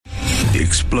The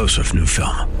explosive new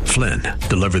film, Flynn,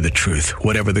 deliver the truth,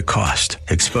 whatever the cost,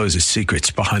 exposes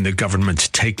secrets behind the government's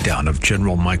takedown of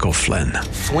General Michael Flynn.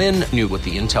 Flynn knew what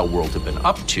the intel world had been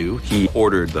up to. He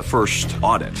ordered the first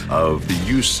audit of the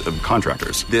use of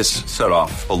contractors. This set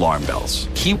off alarm bells.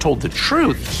 He told the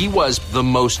truth. He was the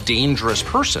most dangerous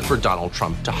person for Donald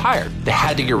Trump to hire. They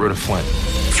had to get rid of Flynn.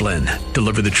 Flynn,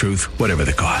 deliver the truth, whatever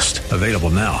the cost. Available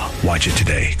now. Watch it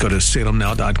today. Go to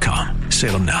salemnow.com.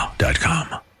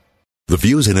 salemnow.com. The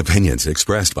views and opinions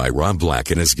expressed by Rob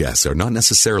Black and his guests are not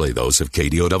necessarily those of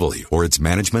KDOW or its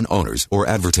management, owners, or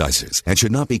advertisers and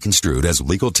should not be construed as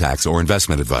legal, tax, or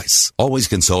investment advice. Always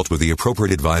consult with the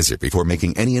appropriate advisor before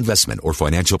making any investment or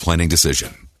financial planning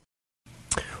decision.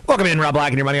 Welcome in, Rob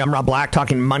Black and Your Money. I'm Rob Black,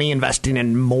 talking money, investing,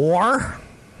 and more.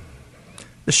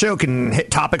 The show can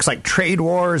hit topics like trade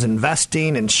wars,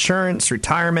 investing, insurance,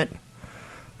 retirement.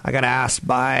 I got asked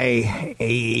by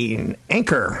an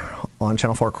anchor on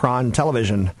Channel 4 Cron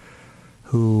Television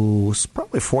who's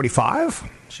probably 45.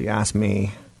 She asked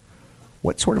me,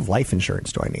 what sort of life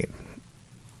insurance do I need?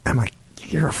 I'm like,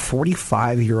 you're a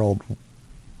 45-year-old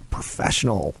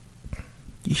professional.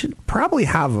 You should probably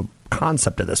have a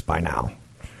concept of this by now.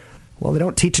 Well, they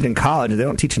don't teach it in college. They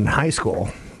don't teach it in high school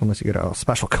unless you go to a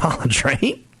special college,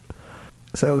 right?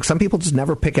 So some people just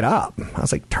never pick it up. I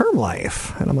was like, term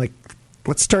life. And I'm like,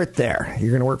 let's start there. You're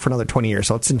going to work for another 20 years.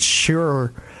 So let's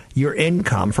insure your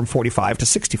income from 45 to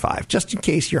 65, just in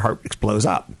case your heart explodes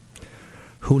up.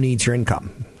 Who needs your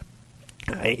income?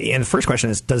 And the first question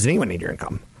is, does anyone need your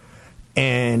income?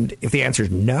 And if the answer is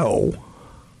no,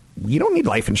 you don't need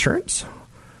life insurance.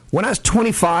 When I was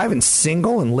 25 and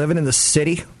single and living in the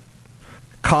city,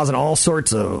 causing all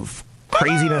sorts of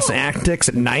craziness and antics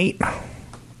at night,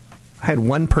 I had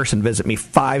one person visit me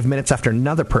 5 minutes after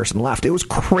another person left. It was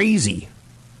crazy.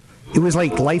 It was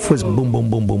like life was boom, boom,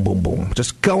 boom, boom, boom, boom.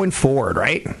 Just going forward,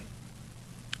 right?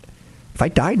 If I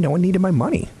died, no one needed my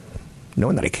money. No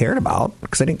one that I cared about,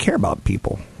 because I didn't care about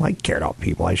people. I cared about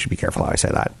people. I should be careful how I say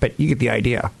that. But you get the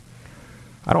idea.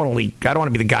 I don't want to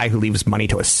be the guy who leaves money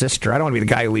to his sister. I don't want to be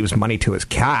the guy who leaves money to his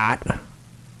cat.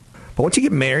 But once you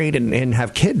get married and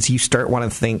have kids, you start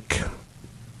wanting to think,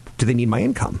 do they need my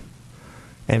income?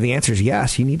 And if the answer is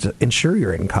yes, you need to insure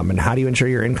your income. And how do you insure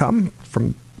your income?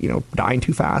 From, dying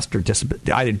too fast, or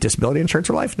either disability insurance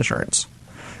or life insurance.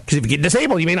 Because if you get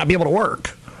disabled, you may not be able to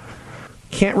work.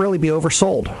 Can't really be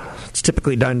oversold. It's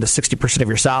typically done to 60% of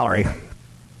your salary,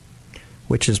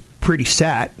 which is pretty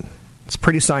set. It's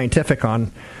pretty scientific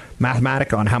on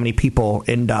mathematic on how many people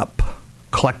end up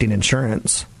collecting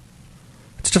insurance.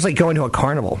 It's just like going to a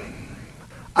carnival.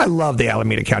 I love the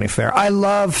Alameda County Fair. I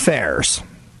love fairs.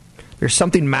 There's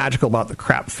something magical about the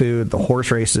crap food, the horse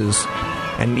races.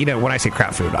 And, when I say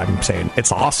crap food, I'm saying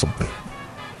it's awesome.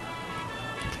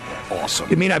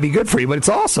 Awesome. It may not be good for you, but it's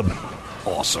awesome.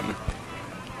 Awesome.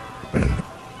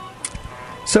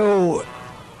 So,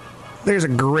 there's a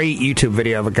great YouTube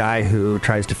video of a guy who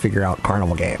tries to figure out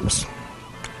carnival games.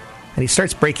 And he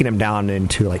starts breaking them down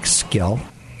into, skill.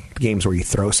 Games where you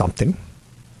throw something.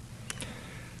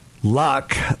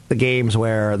 Luck, the games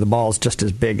where the ball's just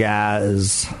as big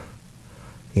as,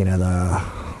 the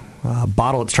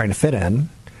bottle it's trying to fit in.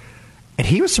 And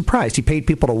he was surprised. He paid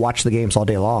people to watch the games all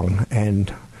day long.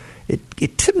 And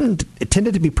it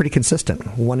tended to be pretty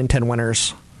consistent. 1 in 10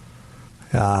 winners,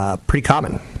 pretty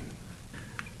common.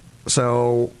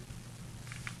 So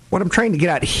what I'm trying to get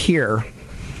at here,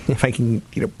 if I can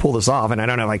pull this off, and I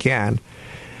don't know if I can,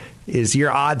 is your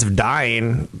odds of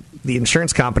dying, the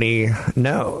insurance company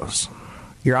knows.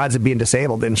 Your odds of being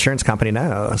disabled, the insurance company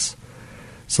knows.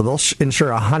 So they'll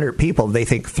insure 100 people. They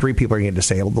think 3 people are going to get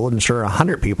disabled. They'll insure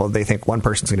 100 people. They think 1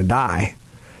 person's going to die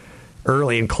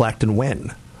early and collect and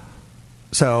win.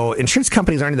 So insurance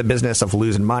companies aren't in the business of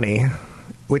losing money,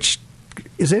 which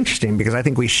is interesting because I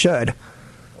think we should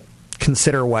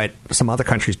consider what some other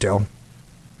countries do,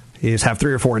 is have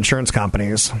 3 or 4 insurance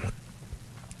companies,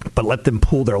 but let them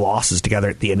pool their losses together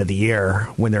at the end of the year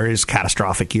when there is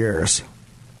catastrophic years.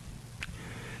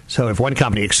 So if one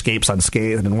company escapes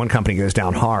unscathed and one company goes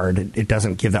down hard, it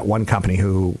doesn't give that one company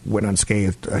who went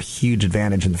unscathed a huge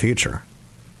advantage in the future.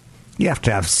 You have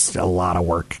to have a lot of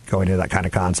work going into that kind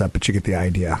of concept, but you get the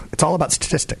idea. It's all about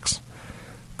statistics.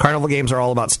 Carnival games are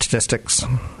all about statistics.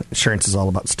 Insurance is all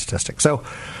about statistics. So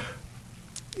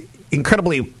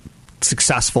incredibly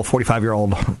successful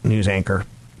 45-year-old news anchor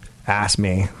asked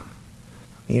me,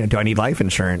 do I need life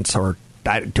insurance or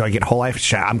do I get whole life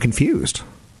insurance? I'm confused.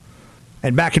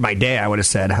 And back in my day, I would have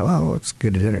said, well, it's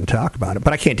good to dinner and talk about it.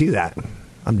 But I can't do that.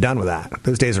 I'm done with that.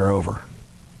 Those days are over.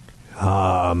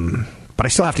 But I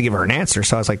still have to give her an answer.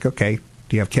 So I was like, okay,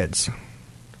 do you have kids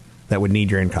that would need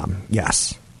your income?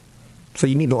 Yes. So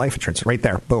you need a life insurance right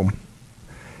there. Boom.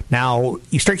 Now,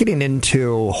 you start getting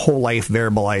into whole life,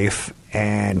 variable life,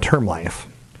 and term life.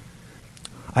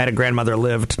 I had a grandmother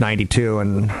lived to 92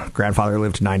 and grandfather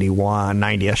lived to 91,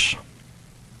 90-ish.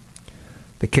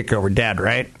 They kick over dead,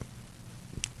 right?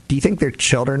 Do you think their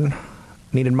children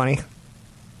needed money?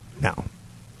 No.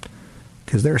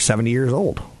 Because they're 70 years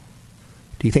old.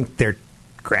 Do you think their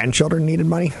grandchildren needed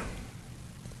money?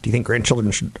 Do you think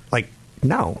grandchildren should,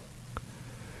 no.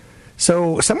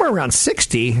 So somewhere around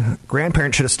 60,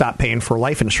 grandparents should have stopped paying for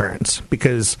life insurance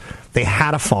because they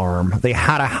had a farm, they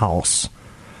had a house,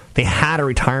 they had a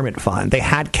retirement fund, they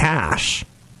had cash.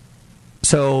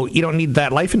 So you don't need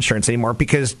that life insurance anymore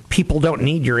because people don't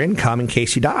need your income in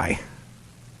case you die.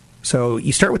 So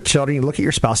you start with children, you look at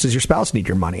your spouse. Does your spouse need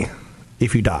your money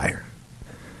if you die?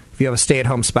 If you have a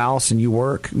stay-at-home spouse and you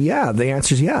work, yeah, the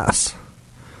answer is yes.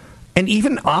 And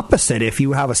even opposite, if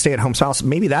you have a stay-at-home spouse,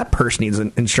 maybe that person needs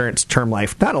an insurance term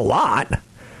life. Not a lot,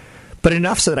 but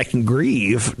enough so that I can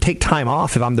grieve, take time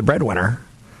off if I'm the breadwinner,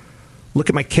 look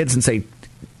at my kids and say,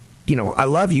 I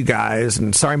love you guys,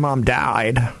 and sorry mom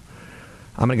died.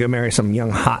 I'm going to go marry some young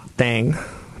hot thing.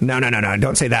 No.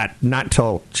 Don't say that. Not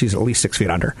until she's at least 6 feet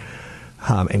under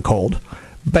and cold.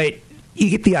 But you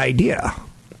get the idea.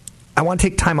 I want to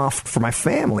take time off for my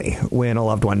family when a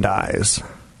loved one dies.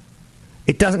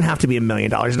 It doesn't have to be $1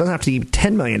 million. It doesn't have to be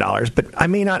 $10 million. But I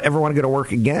may not ever want to go to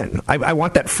work again. I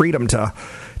want that freedom to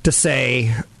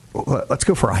say, let's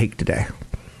go for a hike today.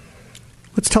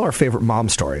 Let's tell our favorite mom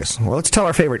stories. Well, let's tell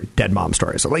our favorite dead mom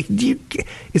stories.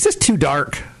 Is this too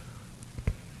dark?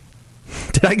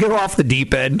 Did I go off the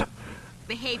deep end?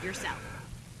 Behave yourself.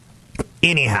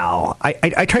 Anyhow,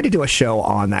 I tried to do a show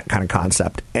on that kind of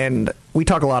concept, and we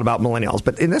talk a lot about millennials,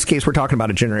 but in this case, we're talking about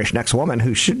a Generation X woman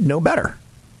who should know better.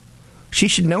 She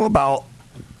should know about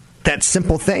that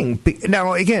simple thing.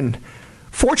 Now, again,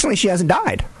 fortunately, she hasn't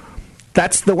died.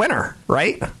 That's the winner,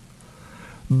 right?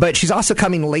 But she's also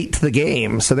coming late to the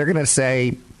game, so they're going to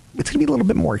say it's going to be a little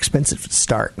bit more expensive to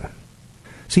start.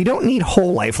 So you don't need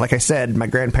whole life. Like I said, my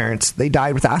grandparents, they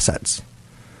died with assets.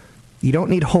 You don't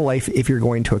need whole life if you're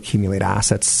going to accumulate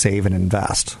assets, save, and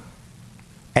invest.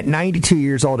 At 92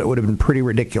 years old, it would have been pretty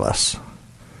ridiculous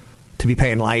to be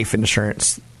paying life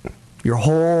insurance your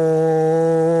whole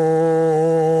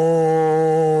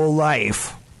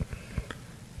life.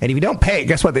 And if you don't pay it,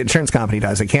 guess what the insurance company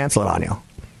does? They cancel it on you.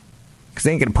 Because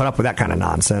they ain't going to put up with that kind of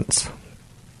nonsense.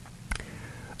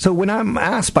 So when I'm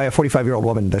asked by a 45-year-old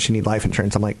woman, does she need life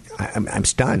insurance? I'm like, I'm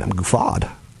stunned. I'm guffawed.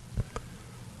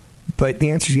 But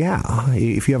the answer is yeah,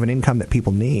 if you have an income that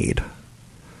people need.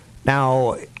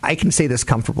 Now, I can say this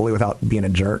comfortably without being a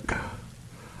jerk.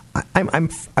 I'm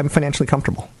financially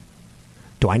comfortable.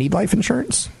 Do I need life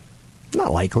insurance?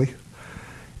 Not likely.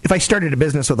 If I started a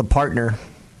business with a partner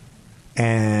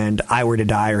and I were to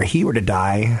die or he were to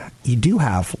die, you do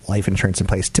have life insurance in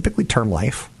place, typically term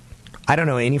life. I don't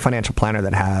know any financial planner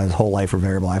that has whole life or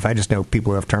variable life. I just know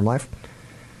people who have term life.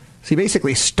 So you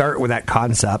basically start with that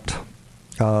concept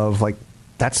of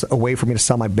that's a way for me to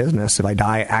sell my business if I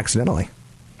die accidentally.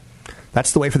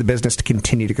 That's the way for the business to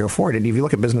continue to go forward. And if you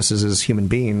look at businesses as human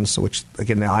beings, which,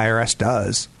 again, the IRS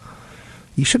does,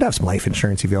 you should have some life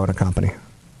insurance if you own a company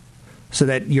so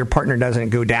that your partner doesn't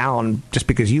go down just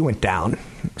because you went down,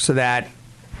 so that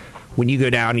when you go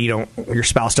down, your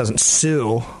spouse doesn't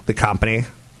sue the company.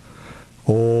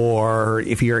 Or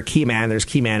if you're a key man, there's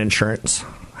key man insurance.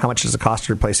 How much does it cost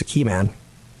to replace a key man?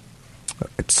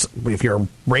 If you're a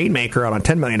rainmaker on a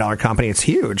 $10 million company, it's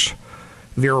huge.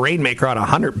 If you're a rainmaker on a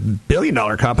 $100 billion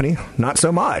company, not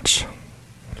so much.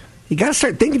 You got to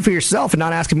start thinking for yourself and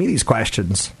not asking me these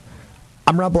questions.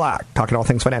 I'm Rob Black, talking all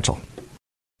things financial.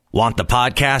 Want the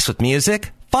podcast with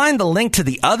music? Find the link to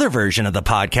the other version of the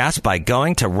podcast by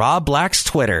going to Rob Black's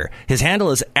Twitter. His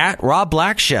handle is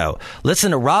 @RobBlackShow.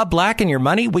 Listen to Rob Black and Your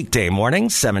Money weekday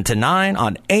mornings, 7 to 9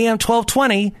 on AM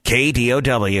 1220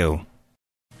 KDOW.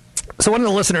 So one of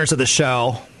the listeners of the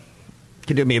show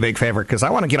can do me a big favor because I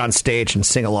want to get on stage and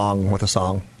sing along with a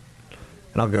song.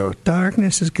 And I'll go,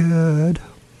 darkness is good.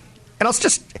 And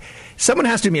someone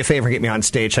has to do me a favor and get me on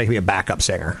stage so I can be a backup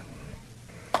singer.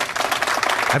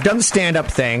 I've done the stand-up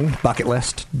thing, bucket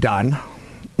list, done.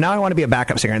 Now I want to be a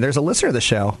backup singer. And there's a listener of the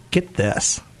show, get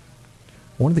this,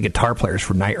 one of the guitar players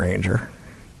for Night Ranger.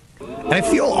 And I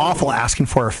feel awful asking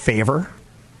for a favor.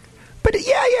 But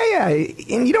yeah.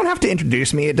 And you don't have to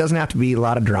introduce me. It doesn't have to be a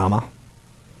lot of drama.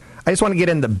 I just want to get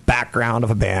in the background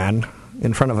of a band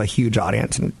in front of a huge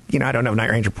audience. And, I don't know if Night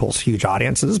Ranger pulls huge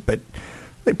audiences, but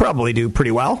they probably do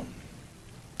pretty well.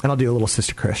 And I'll do a little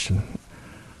Sister Christian.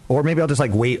 Or maybe I'll just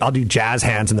wait. I'll do jazz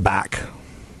hands in the back.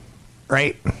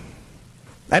 Right?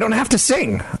 I don't have to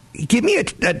sing. give me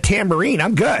a tambourine.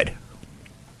 I'm good.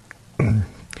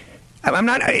 I'm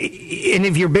not. And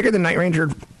if you're bigger than Night Ranger,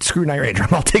 screw Night Ranger.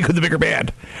 I'll take with the bigger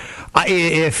band.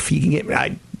 If you can get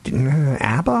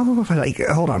ABBA, like,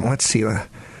 hold on, let's see.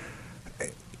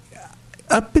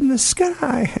 Up in the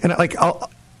sky, and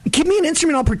I'll give me an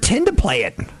instrument. I'll pretend to play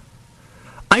it.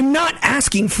 I'm not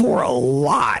asking for a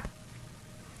lot.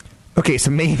 Okay, so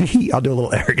maybe I'll do a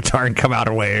little air guitar and come out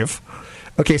and wave.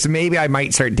 Okay, so maybe I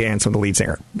might start dancing with the lead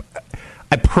singer.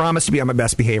 I promise to be on my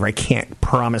best behavior. I can't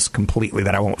promise completely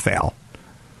that I won't fail.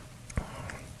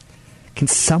 Can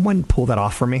someone pull that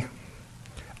off for me?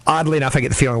 Oddly enough, I get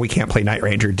the feeling we can't play Night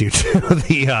Ranger due to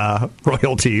the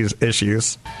royalties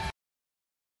issues.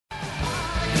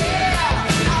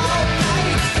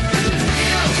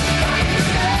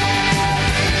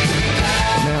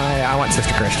 I want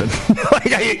Sister Christian.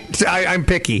 I'm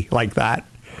picky like that.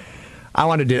 I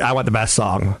want the best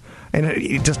song,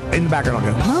 and just in the background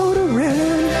I'll go.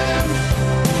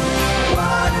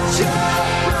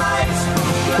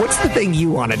 What's the thing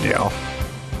you want to do?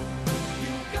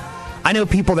 I know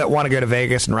people that want to go to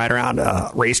Vegas and ride around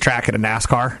a racetrack at a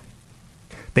NASCAR.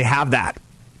 They have that.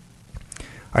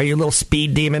 Are you a little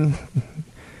speed demon?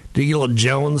 Do you get a little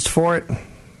Jones for it?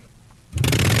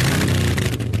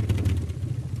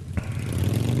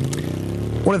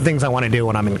 One of the things I want to do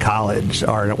when I'm in college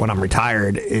or when I'm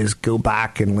retired is go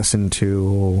back and listen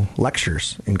to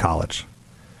lectures in college.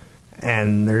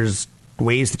 And there's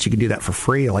ways that you can do that for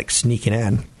free, like sneaking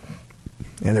in.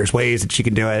 And there's ways that you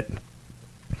can do it,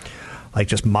 like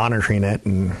just monitoring it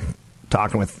and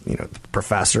talking with, the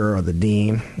professor or the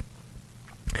dean.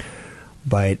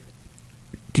 But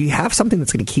do you have something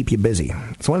that's going to keep you busy?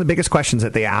 It's one of the biggest questions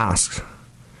that they ask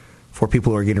for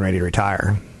people who are getting ready to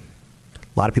retire.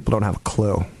 A lot of people don't have a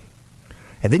clue.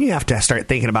 And then you have to start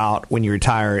thinking about, when you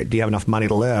retire, do you have enough money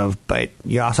to live? But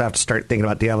you also have to start thinking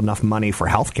about, do you have enough money for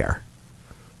health care?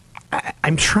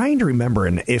 I'm trying to remember,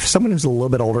 and if someone who's a little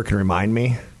bit older can remind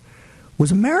me,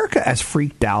 was America as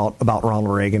freaked out about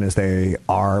Ronald Reagan as they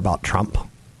are about Trump?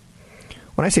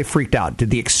 When I say freaked out, did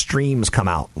the extremes come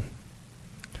out?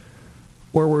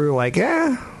 Where we were like,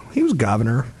 he was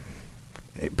governor.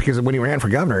 Because when he ran for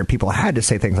governor, people had to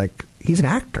say things like, he's an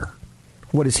actor.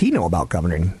 What does he know about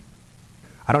governing?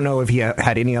 I don't know if he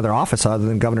had any other office other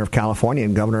than governor of California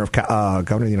and governor of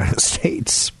the United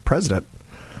States, president.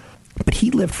 But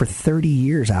he lived for 30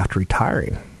 years after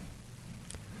retiring.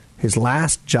 His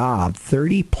last job,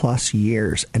 30-plus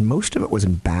years, and most of it was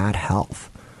in bad health,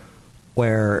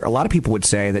 where a lot of people would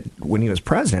say that when he was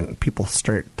president, people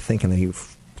start thinking that he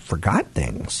forgot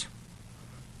things.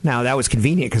 Now, that was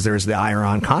convenient because there was the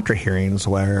Iran-Contra hearings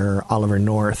where Oliver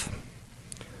North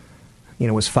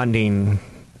was funding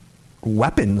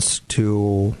weapons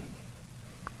to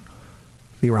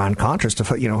the Iran-Contras to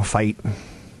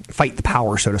fight the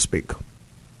power, so to speak.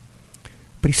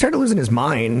 But he started losing his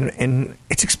mind, and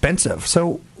it's expensive.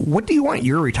 So what do you want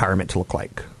your retirement to look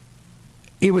like?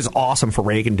 It was awesome for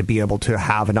Reagan to be able to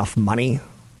have enough money,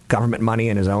 government money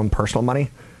and his own personal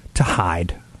money, to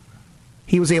hide.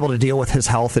 He was able to deal with his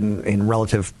health in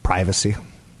relative privacy.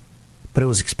 But it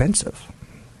was expensive.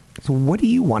 So what do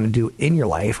you want to do in your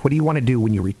life? What do you want to do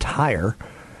when you retire?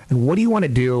 And what do you want to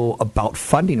do about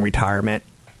funding retirement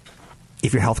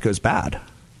if your health goes bad?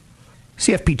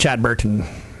 CFP Chad Burton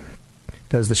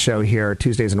does the show here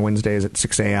Tuesdays and Wednesdays at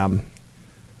 6 a.m.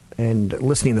 And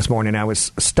listening this morning, I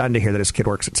was stunned to hear that his kid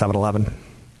works at 7-Eleven.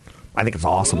 I think it's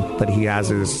awesome that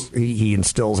he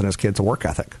instills in his kids a work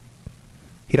ethic.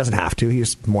 He doesn't have to. He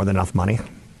has more than enough money.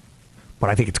 But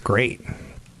I think it's great.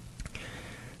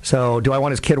 So do I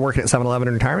want his kid working at 7-Eleven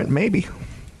in retirement? Maybe.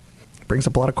 Brings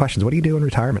up a lot of questions. What do you do in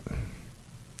retirement?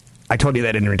 I told you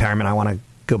that in retirement I want to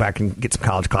go back and get some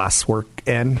college class work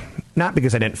in. Not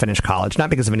because I didn't finish college. Not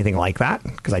because of anything like that.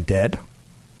 Because I did.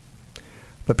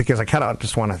 But because I kind of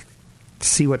just want to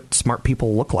see what smart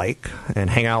people look like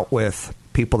and hang out with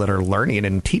people that are learning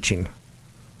and teaching.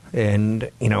 And,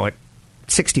 at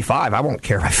 65, I won't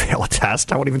care if I fail a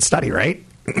test. I won't even study, right?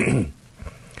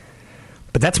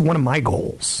 But that's one of my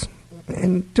goals.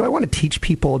 And do I want to teach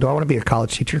people? Do I want to be a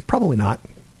college teacher? Probably not.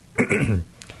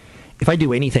 If I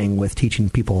do anything with teaching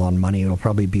people on money, it'll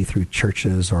probably be through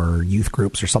churches or youth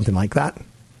groups or something like that.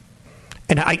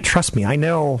 And trust me, I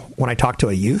know when I talk to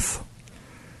a youth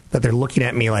that they're looking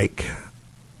at me like,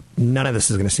 none of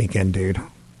this is going to sink in, dude.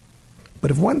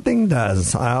 But if one thing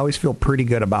does, I always feel pretty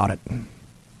good about it.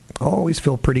 I always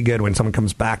feel pretty good when someone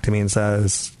comes back to me and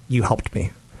says, you helped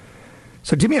me.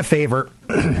 So do me a favor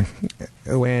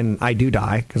when I do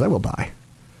die, because I will die,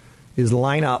 is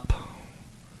line up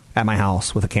at my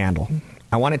house with a candle.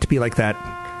 I want it to be like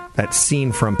that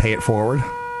scene from Pay It Forward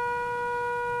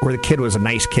where the kid was a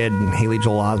nice kid, and Haley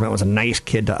Joel Osment was a nice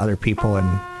kid to other people, and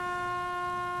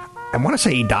I want to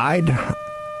say he died.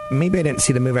 Maybe I didn't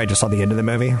see the movie, I just saw the end of the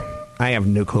movie. I have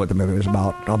no clue what the movie was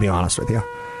about, I'll be honest with you.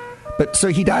 But so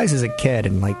he dies as a kid,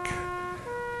 and like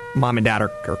mom and dad are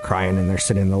crying, and they're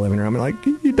sitting in the living room and like,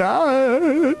 he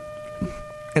died.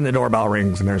 And the doorbell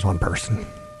rings, and there's one person,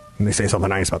 and they say something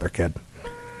nice about their kid.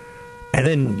 And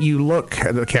then you look,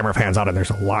 and the camera pans out, and there's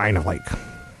a line of like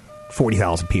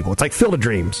 40,000 people. It's like Field of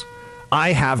Dreams.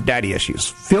 I have daddy issues.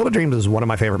 Field of Dreams is one of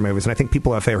my favorite movies, and I think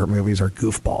people who have favorite movies are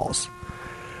goofballs.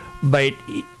 But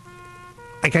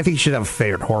like, I think you should have a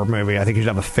favorite horror movie. I think you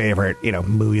should have a favorite,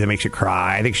 movie that makes you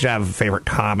cry. I think you should have a favorite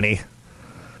comedy.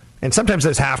 And sometimes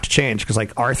those have to change, because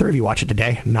like Arthur, if you watch it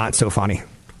today, not so funny.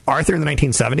 Arthur in the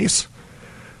 1970s,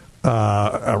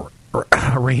 a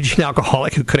raging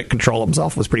alcoholic who couldn't control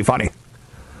himself, was pretty funny.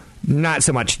 Not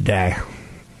so much today.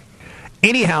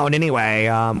 Anyhow and anyway,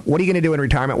 what are you going to do in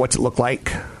retirement? What's it look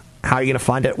like? How are you going to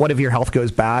fund it? What if your health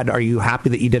goes bad? Are you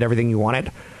happy that you did everything you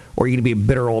wanted? Or are you going to be a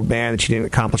bitter old man that you didn't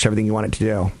accomplish everything you wanted to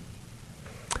do?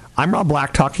 I'm Rob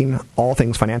Black, talking all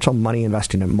things financial, money,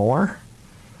 investing, and more.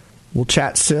 We'll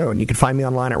chat soon. You can find me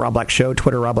online at Rob Black Show,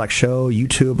 Twitter, Rob Black Show,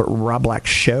 YouTube, Rob Black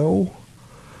Show.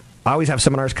 I always have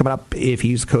seminars coming up. If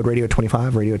you use the code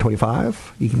Radio25,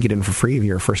 Radio25, you can get in for free if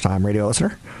you're a first-time radio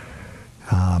listener.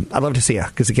 I'd love to see you,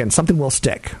 because, again, something will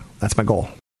stick. That's my goal.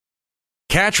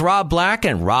 Catch Rob Black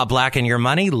and Rob Black and Your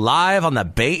Money live on the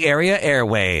Bay Area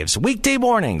airwaves, weekday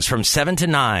mornings from 7 to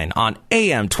 9 on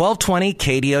AM 1220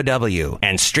 KDOW,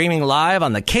 and streaming live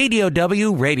on the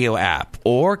KDOW radio app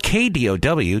or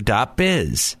KDOW.biz.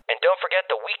 And don't forget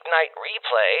the weeknight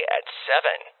replay at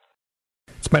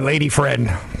 7. It's my lady friend,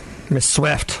 Miss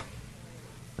Swift.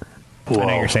 Whoa. I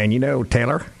know you're saying,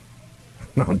 Taylor?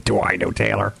 No, do I know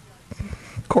Taylor?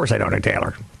 Of course I don't know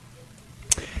Taylor.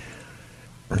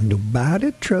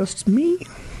 Nobody trusts me.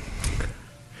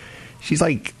 She's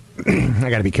like, I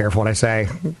got to be careful what I say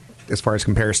as far as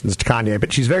comparisons to Kanye,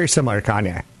 but she's very similar to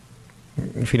Kanye,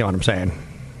 if you know what I'm saying.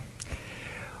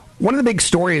 One of the big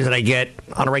stories that I get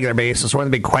on a regular basis, one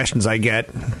of the big questions I get,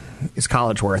 is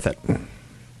college worth it?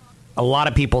 A lot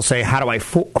of people say, how do I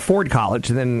afford college?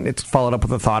 And then it's followed up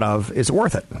with the thought of, is it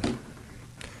worth it?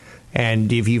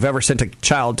 And if you've ever sent a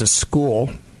child to school,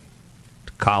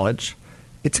 to college,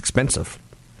 it's expensive.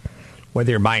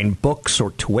 Whether you're buying books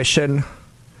or tuition,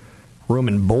 room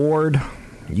and board,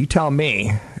 you tell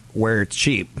me where it's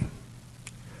cheap.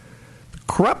 The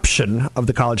corruption of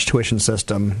the college tuition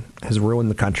system has ruined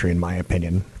the country, in my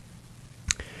opinion.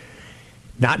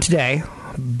 Not today,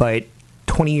 but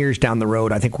 20 years down the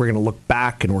road, I think we're going to look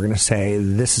back and we're going to say,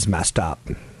 this is messed up.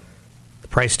 The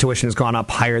price of tuition has gone up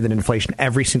higher than inflation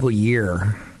every single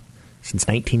year since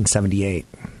 1978.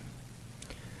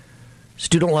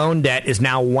 Student loan debt is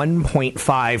now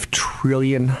 $1.5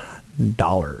 trillion.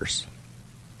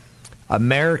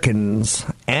 Americans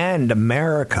and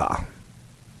America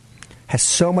has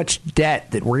so much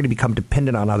debt that we're going to become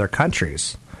dependent on other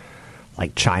countries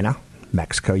like China,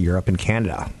 Mexico, Europe, and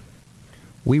Canada.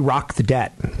 We rock the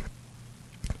debt.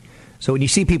 So when you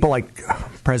see people like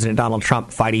President Donald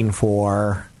Trump fighting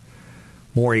for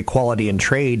more equality in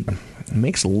trade, it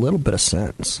makes a little bit of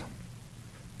sense.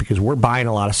 Because we're buying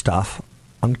a lot of stuff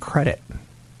on credit.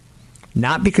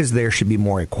 Not because there should be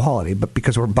more equality, but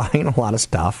because we're buying a lot of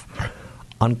stuff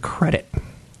on credit.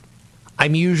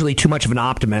 I'm usually too much of an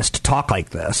optimist to talk like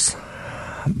this.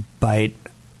 But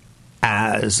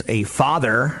as a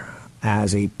father,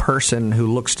 as a person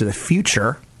who looks to the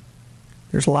future,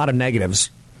 there's a lot of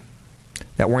negatives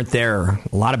that weren't there,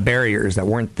 a lot of barriers that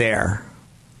weren't there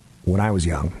when I was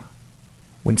young.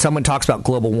 When someone talks about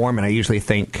global warming, I usually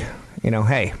think,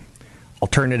 hey,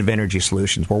 alternative energy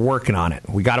solutions, we're working on it.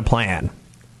 We got a plan.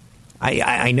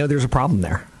 I know there's a problem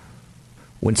there.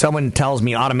 When someone tells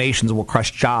me automations will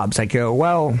crush jobs, I go,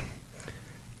 well,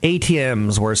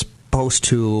 ATMs were supposed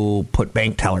to put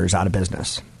bank tellers out of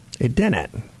business. It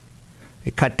didn't.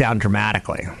 It cut down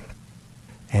dramatically.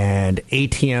 And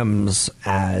ATMs,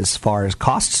 as far as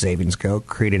cost savings go,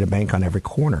 created a bank on every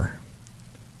corner.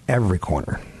 Every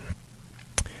corner.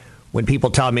 When people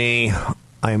tell me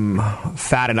I'm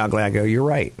fat and ugly, I go, you're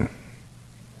right.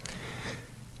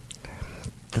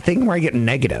 The thing where I get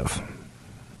negative,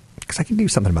 because I can do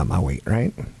something about my weight,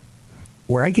 right?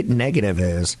 Where I get negative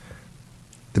is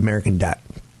the American debt.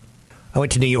 I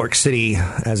went to New York City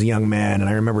as a young man, and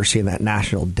I remember seeing that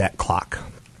national debt clock.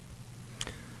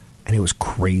 And it was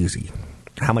crazy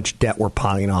how much debt we're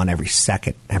piling on every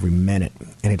second, every minute.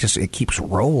 And it keeps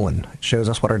rolling. It shows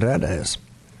us what our debt is.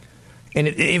 And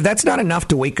if that's not enough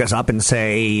to wake us up and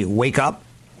say, wake up,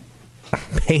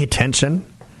 pay attention,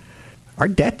 Our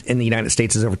debt in the United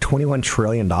States is over $21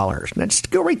 trillion. Now,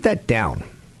 just go write that down.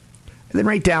 And then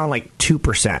write down like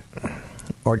 2%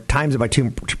 or times it by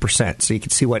 2% so you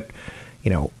can see what,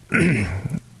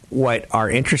 what our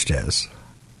interest is.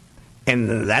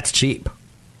 And that's cheap.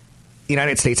 The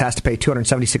United States has to pay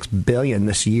 $276 billion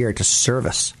this year to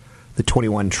service the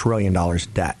 $21 trillion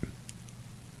debt.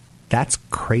 That's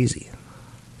crazy.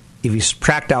 If you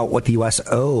subtract out what the U.S.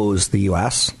 owes the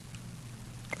U.S.,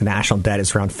 the national debt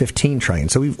is around $15 trillion.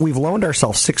 So we've loaned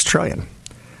ourselves $6 trillion.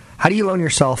 How do you loan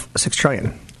yourself $6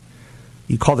 trillion?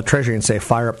 You call the Treasury and say,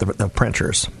 fire up the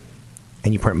printers,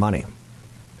 and you print money.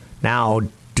 Now, what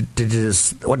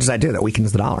does that do? That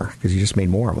weakens the dollar because you just made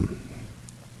more of them.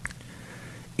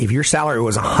 If your salary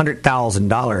was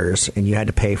 $100,000 and you had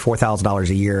to pay $4,000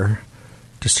 a year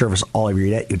to service all of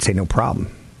your debt, you'd say, no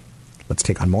problem. Let's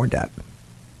take on more debt.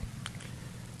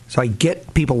 So I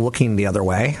get people looking the other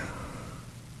way.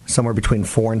 Somewhere between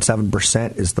 4 and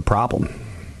 7% is the problem.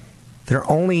 I'm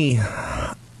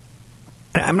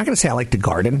not going to say I like to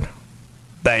garden,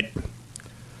 but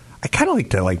I kind of like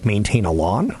to maintain a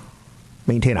lawn,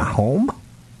 maintain a home,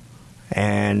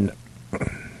 and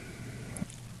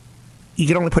you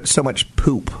can only put so much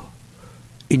poop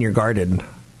in your garden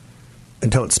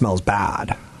until it smells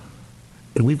bad.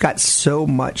 And we've got so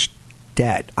much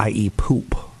debt, i.e.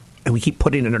 poop, and we keep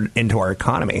putting it into our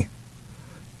economy.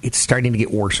 It's starting to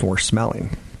get worse and worse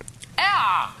smelling.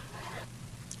 Ah!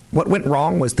 What went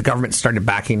wrong was the government started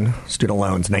backing student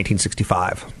loans in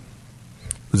 1965.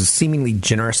 It was a seemingly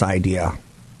generous idea.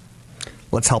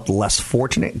 Let's help the less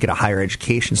fortunate get a higher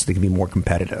education so they can be more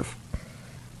competitive.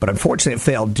 But unfortunately, it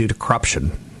failed due to corruption,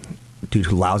 due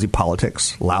to lousy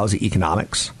politics, lousy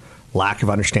economics, lack of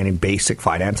understanding basic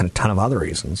finance, and a ton of other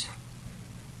reasons.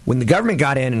 When the government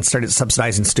got in and started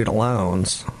subsidizing student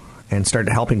loans and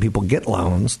started helping people get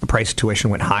loans, the price of tuition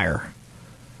went higher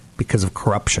because of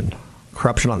corruption.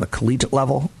 Corruption on the collegiate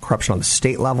level, corruption on the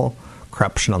state level,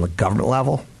 corruption on the government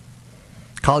level.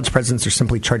 College presidents are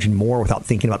simply charging more without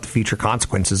thinking about the future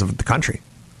consequences of the country.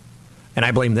 And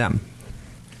I blame them.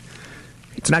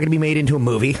 It's not going to be made into a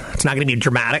movie. It's not going to be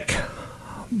dramatic.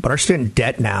 But our student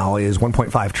debt now is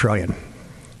 $1.5 trillion.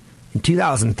 In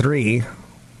 2003,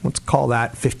 let's call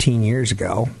that 15 years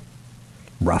ago,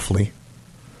 roughly,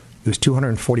 it was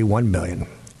 $241 billion.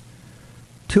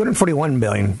 $241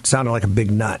 billion sounded like a big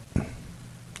nut.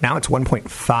 Now it's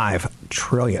 $1.5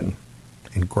 trillion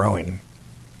and growing.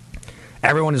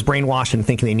 Everyone is brainwashed and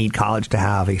thinking they need college to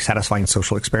have a satisfying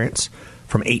social experience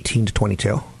from 18 to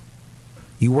 22.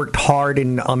 You worked hard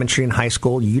in elementary and high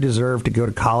school. You deserve to go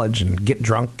to college and get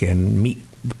drunk and meet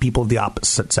the people of the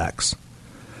opposite sex.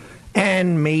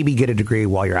 And maybe get a degree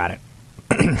while you're at it.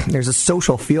 There's a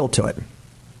social feel to it.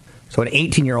 So an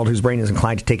 18-year-old whose brain is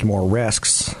inclined to take more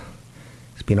risks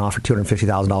is being offered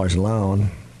 $250,000 in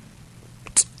loan.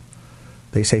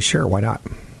 They say, sure, why not?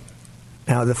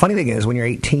 Now, the funny thing is, when you're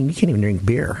 18, you can't even drink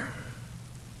beer.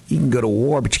 You can go to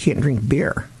war, but you can't drink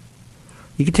beer.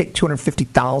 You can take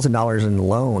 $250,000 in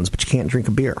loans, but you can't drink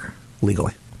a beer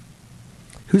legally.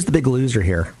 Who's the big loser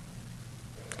here?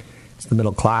 It's the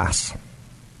middle class.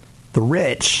 The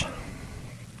rich,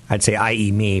 I'd say i.e.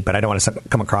 me, but I don't want to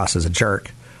come across as a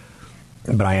jerk,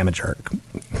 but I am a jerk.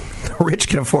 The rich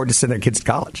can afford to send their kids to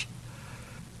college.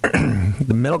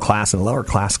 The middle class and the lower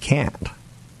class can't.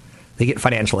 They get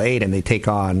financial aid and they take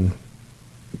on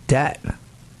debt.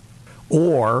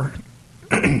 Or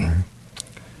they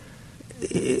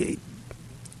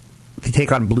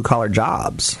take on blue-collar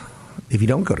jobs if you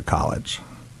don't go to college.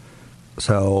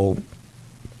 So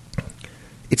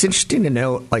it's interesting to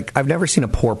note, I've never seen a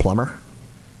poor plumber.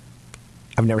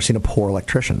 I've never seen a poor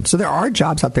electrician. So there are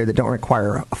jobs out there that don't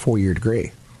require a 4-year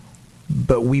degree.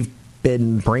 But we've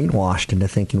been brainwashed into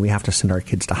thinking we have to send our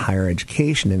kids to higher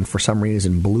education, and for some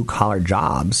reason, blue-collar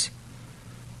jobs,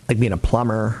 like being a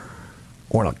plumber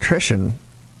or an electrician,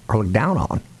 are looked down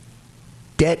on.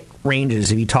 Debt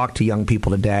ranges, if you talk to young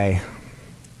people today,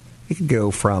 it could go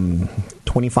from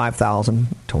 $25,000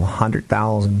 to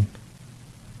 $100,000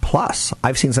 plus.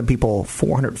 I've seen some people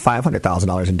 $400,000,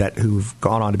 $500,000 in debt who've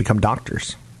gone on to become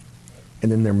doctors,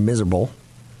 and then they're miserable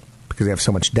because they have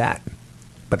so much debt,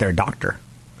 but they're a doctor.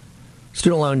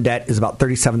 Student loan debt is about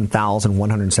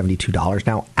 $37,172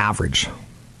 now, average.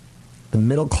 The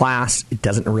middle class, it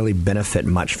doesn't really benefit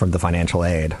much from the financial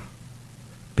aid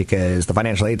because the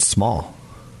financial aid's small.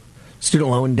 Student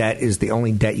loan debt is the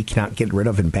only debt you cannot get rid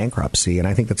of in bankruptcy, and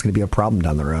I think that's going to be a problem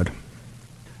down the road.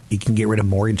 You can get rid of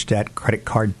mortgage debt, credit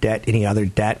card debt, any other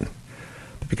debt,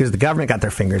 but because the government got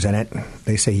their fingers in it,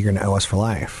 they say you're going to owe us for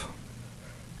life.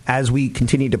 As we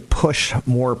continue to push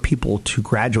more people to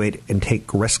graduate and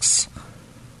take risks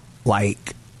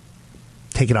like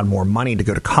taking on more money to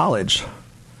go to college,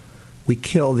 we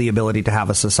kill the ability to have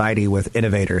a society with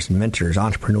innovators, inventors,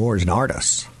 entrepreneurs, and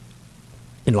artists.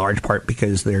 In large part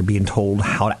because they're being told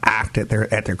how to act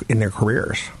in their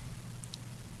careers.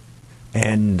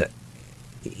 And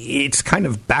it's kind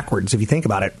of backwards if you think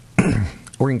about it.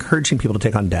 We're encouraging people to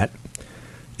take on debt.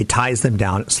 It ties them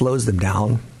down. It slows them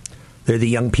down. They're the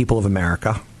young people of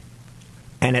America.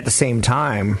 And at the same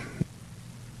time,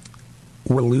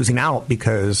 we're losing out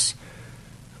because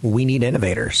we need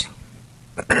innovators.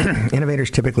 Innovators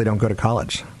typically don't go to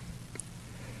college.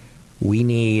 We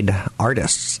need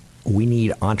artists. We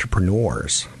need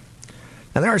entrepreneurs.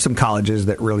 Now, there are some colleges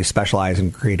that really specialize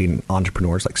in creating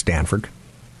entrepreneurs, like Stanford.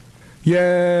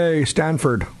 Yay,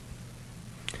 Stanford.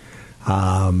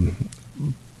 But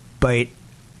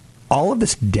all of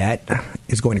this debt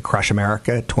is going to crush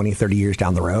America 20, 30 years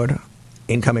down the road.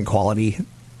 Income inequality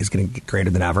is going to get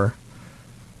greater than ever.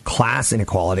 Class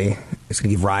inequality is going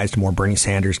to give rise to more Bernie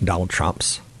Sanders and Donald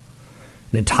Trumps.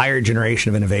 An entire generation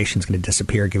of innovation is going to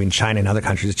disappear, giving China and other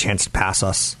countries a chance to pass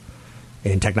us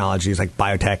in technologies like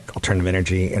biotech, alternative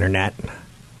energy, internet.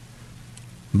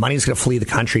 Money's going to flee the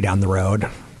country down the road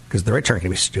because the rich aren't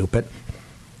going to be stupid.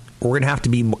 We're going to have to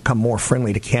become more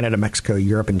friendly to Canada, Mexico,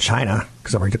 Europe, and China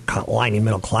because of our declining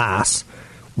middle class.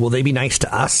 Will they be nice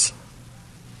to us?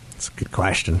 That's a good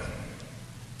question.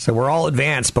 So we're all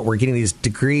advanced, but we're getting these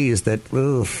degrees that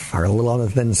are a little on the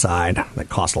thin side that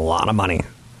cost a lot of money.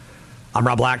 I'm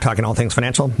Rob Black, talking all things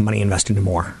financial, money, investing, and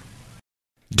more.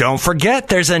 Don't forget,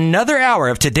 there's another hour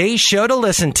of today's show to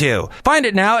listen to. Find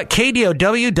it now at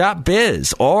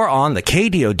KDOW.biz or on the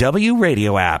KDOW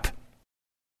radio app.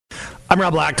 I'm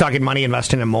Rob Black, talking money,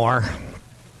 investing, and more.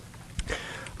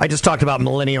 I just talked about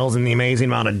millennials and the amazing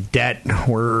amount of debt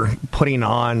we're putting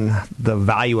on the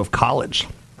value of college.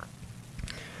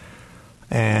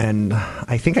 And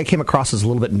I think I came across as a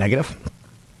little bit negative.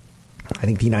 I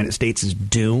think the United States is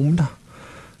doomed,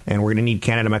 and we're going to need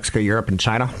Canada, Mexico, Europe, and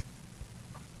China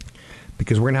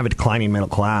because we're going to have a declining middle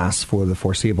class for the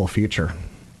foreseeable future.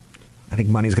 I think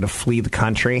money's going to flee the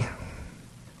country.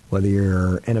 Whether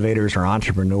you're innovators or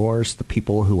entrepreneurs, the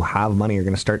people who have money are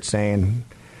going to start saying,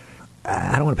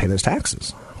 I don't want to pay those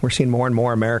taxes. We're seeing more and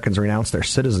more Americans renounce their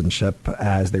citizenship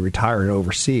as they retire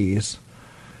overseas.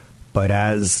 But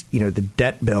as the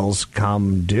debt bills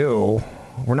come due,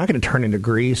 we're not going to turn into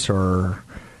Greece or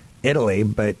Italy,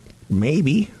 but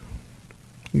maybe.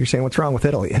 You're saying, what's wrong with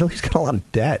Italy? Italy's got a lot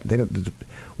of debt.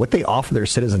 What they offer their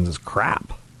citizens is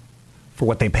crap for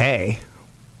what they pay.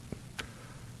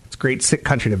 It's a great sick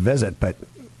country to visit, but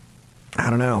I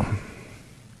don't know.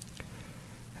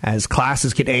 As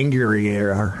classes get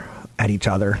angrier at each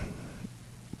other,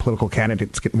 political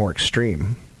candidates get more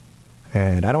extreme.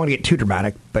 And I don't want to get too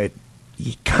dramatic, but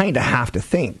you kind of have to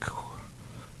think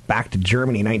back to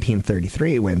Germany in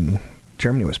 1933 when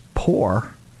Germany was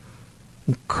poor,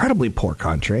 incredibly poor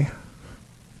country.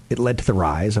 It led to the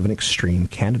rise of an extreme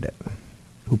candidate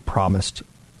who promised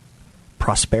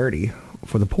prosperity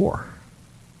for the poor.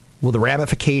 Will the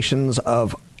ramifications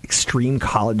of extreme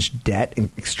college debt and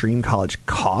extreme college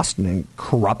cost and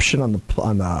corruption on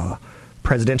the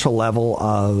presidential level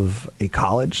of a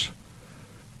college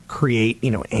create,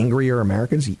 angrier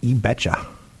Americans? You betcha.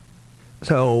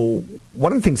 So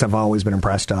one of the things I've always been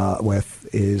impressed with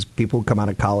is people who come out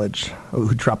of college,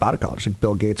 who drop out of college, like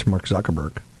Bill Gates and Mark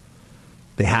Zuckerberg.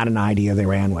 They had an idea, they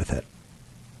ran with it.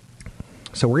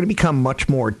 So we're going to become much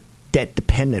more debt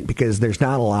dependent because there's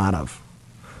not a lot of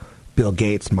Bill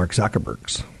Gates and Mark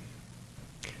Zuckerbergs.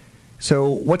 So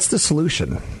what's the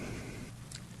solution?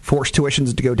 Force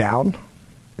tuitions to go down?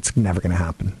 It's never going to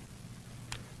happen.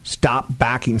 Stop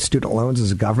backing student loans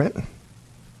as a government?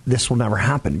 This will never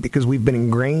happen because we've been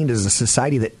ingrained as a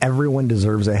society that everyone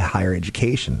deserves a higher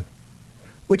education,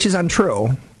 which is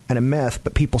untrue and a myth,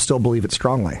 but people still believe it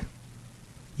strongly.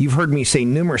 You've heard me say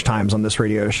numerous times on this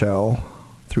radio show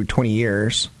through 20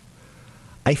 years,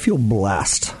 I feel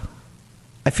blessed.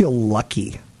 I feel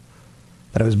lucky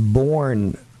that I was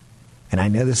born, and I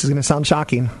know this is going to sound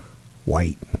shocking,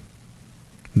 white,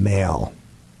 male,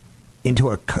 into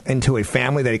a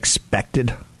family that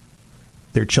expected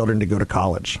their children to go to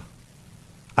college.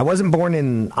 I wasn't born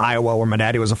in Iowa where my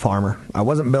daddy was a farmer. I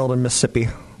wasn't built in Mississippi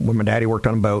where my daddy worked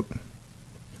on a boat.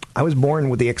 I was born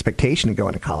with the expectation of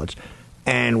going to college.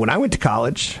 And when I went to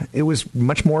college, it was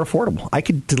much more affordable. I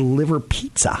could deliver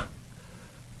pizza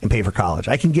and pay for college.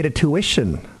 I can get a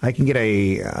tuition. I can get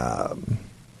a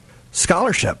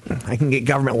scholarship. I can get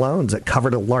government loans that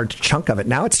covered a large chunk of it.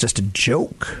 Now it's just a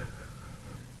joke.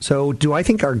 So do I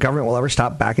think our government will ever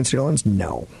stop backing student loans?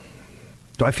 No.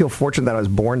 Do I feel fortunate that I was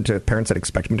born to parents that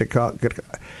expect me to go?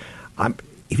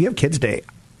 If you have kids today,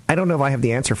 I don't know if I have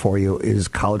the answer for you. Is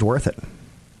college worth it?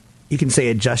 You can say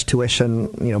adjust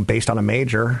tuition, based on a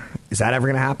major. Is that ever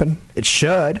going to happen? It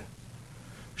should.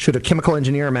 Should a chemical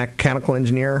engineer or mechanical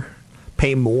engineer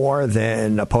pay more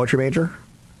than a poetry major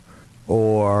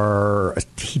or a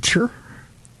teacher?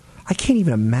 I can't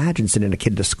even imagine sending a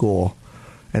kid to school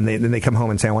and then they come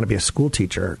home and say, I want to be a school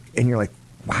teacher. And you're like,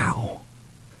 wow,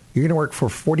 you're going to work for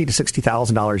 $40,000 to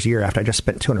 $60,000 a year after I just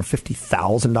spent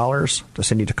 $250,000 to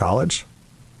send you to college?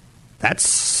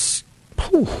 That's,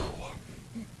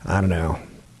 I don't know.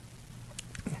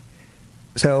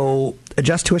 So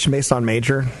adjust tuition based on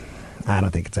major? I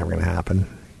don't think it's ever going to happen.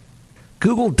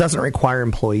 Google doesn't require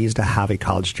employees to have a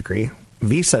college degree.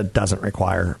 Visa doesn't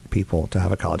require people to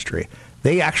have a college degree.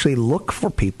 They actually look for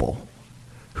people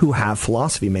who have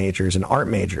philosophy majors and art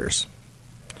majors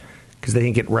because they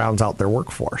think it rounds out their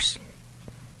workforce.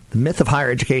 The myth of higher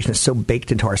education is so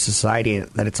baked into our society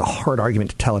that it's a hard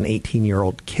argument to tell an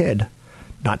 18-year-old kid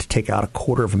not to take out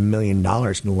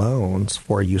 $250,000 in loans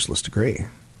for a useless degree.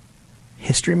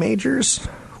 History majors?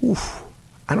 Oof,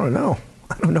 I don't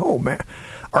know, man.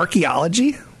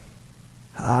 Archaeology?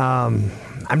 I'm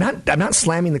not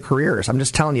slamming the careers. I'm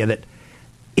just telling you that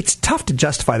it's tough to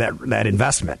justify that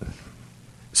investment.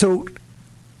 So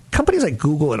companies like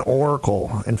Google and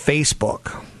Oracle and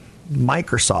Facebook,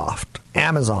 Microsoft,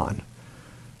 Amazon,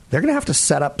 they're going to have to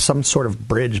set up some sort of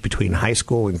bridge between high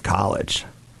school and college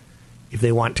if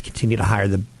they want to continue to hire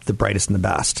the brightest and the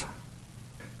best.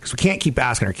 Because we can't keep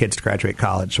asking our kids to graduate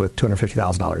college with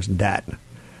 $250,000 in debt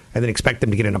and then expect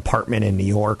them to get an apartment in New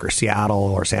York or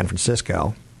Seattle or San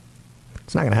Francisco.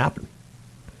 It's not going to happen.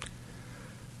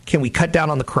 Can we cut down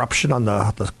on the corruption on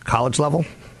the college level?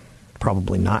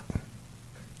 Probably not.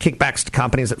 Kickbacks to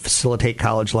companies that facilitate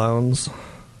college loans.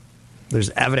 There's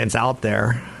evidence out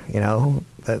there,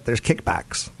 that there's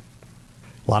kickbacks.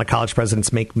 A lot of college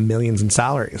presidents make millions in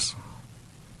salaries.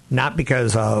 Not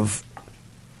because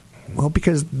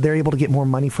because they're able to get more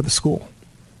money for the school.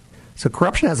 So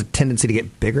corruption has a tendency to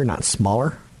get bigger, not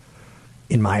smaller,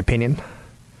 in my opinion.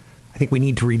 I think we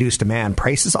need to reduce demand.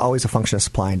 Price is always a function of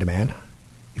supply and demand.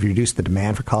 If you reduce the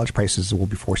demand for college, prices will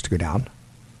be forced to go down.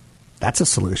 That's a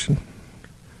solution.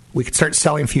 We could start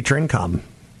selling future income.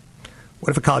 What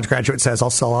if a college graduate says, I'll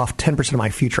sell off 10% of my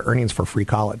future earnings for free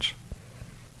college?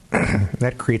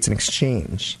 That creates an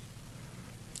exchange.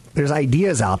 There's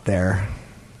ideas out there.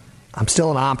 I'm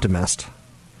still an optimist.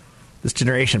 This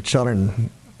generation of children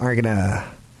they're going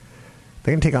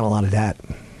to take on a lot of debt.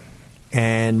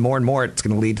 And more it's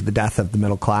going to lead to the death of the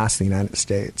middle class in the United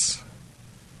States.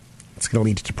 It's going to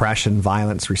lead to depression,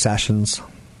 violence, recessions,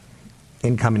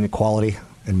 income inequality,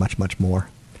 and much, much more.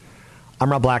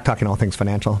 I'm Rob Black, talking all things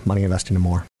financial, money, investing, and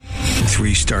more.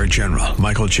 3-star General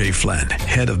Michael J. Flynn,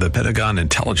 head of the Pentagon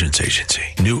Intelligence Agency,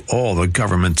 knew all the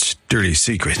government's dirty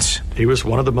secrets. He was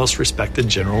one of the most respected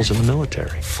generals in the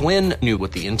military. Flynn knew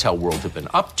what the intel world had been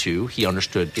up to. He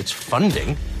understood its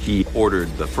funding. He ordered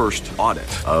the first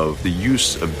audit of the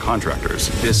use of contractors.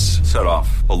 This set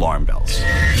off alarm bells.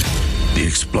 The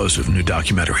explosive new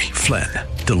documentary, Flynn,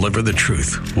 Deliver the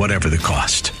Truth, Whatever the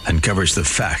Cost, uncovers the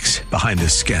facts behind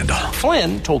this scandal.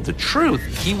 Flynn told the truth.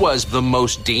 He was the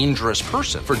most dangerous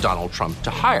person for Donald Trump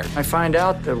to hire. I find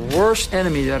out the worst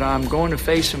enemy that I'm going to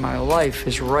face in my life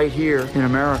is right here in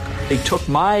America. They took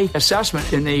my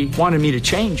assessment and they wanted me to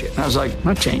change it. And I was like, I'm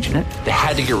not changing it. They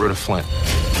had to get rid of Flynn.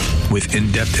 With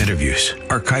in-depth interviews,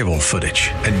 archival footage,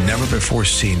 and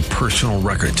never-before-seen personal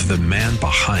records of the man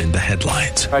behind the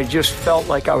headlines. I just felt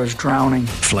like I was drowning.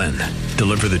 Flynn,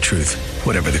 Deliver the Truth,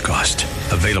 Whatever the Cost.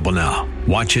 Available now.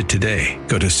 Watch it today.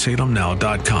 Go to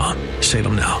salemnow.com.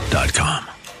 salemnow.com.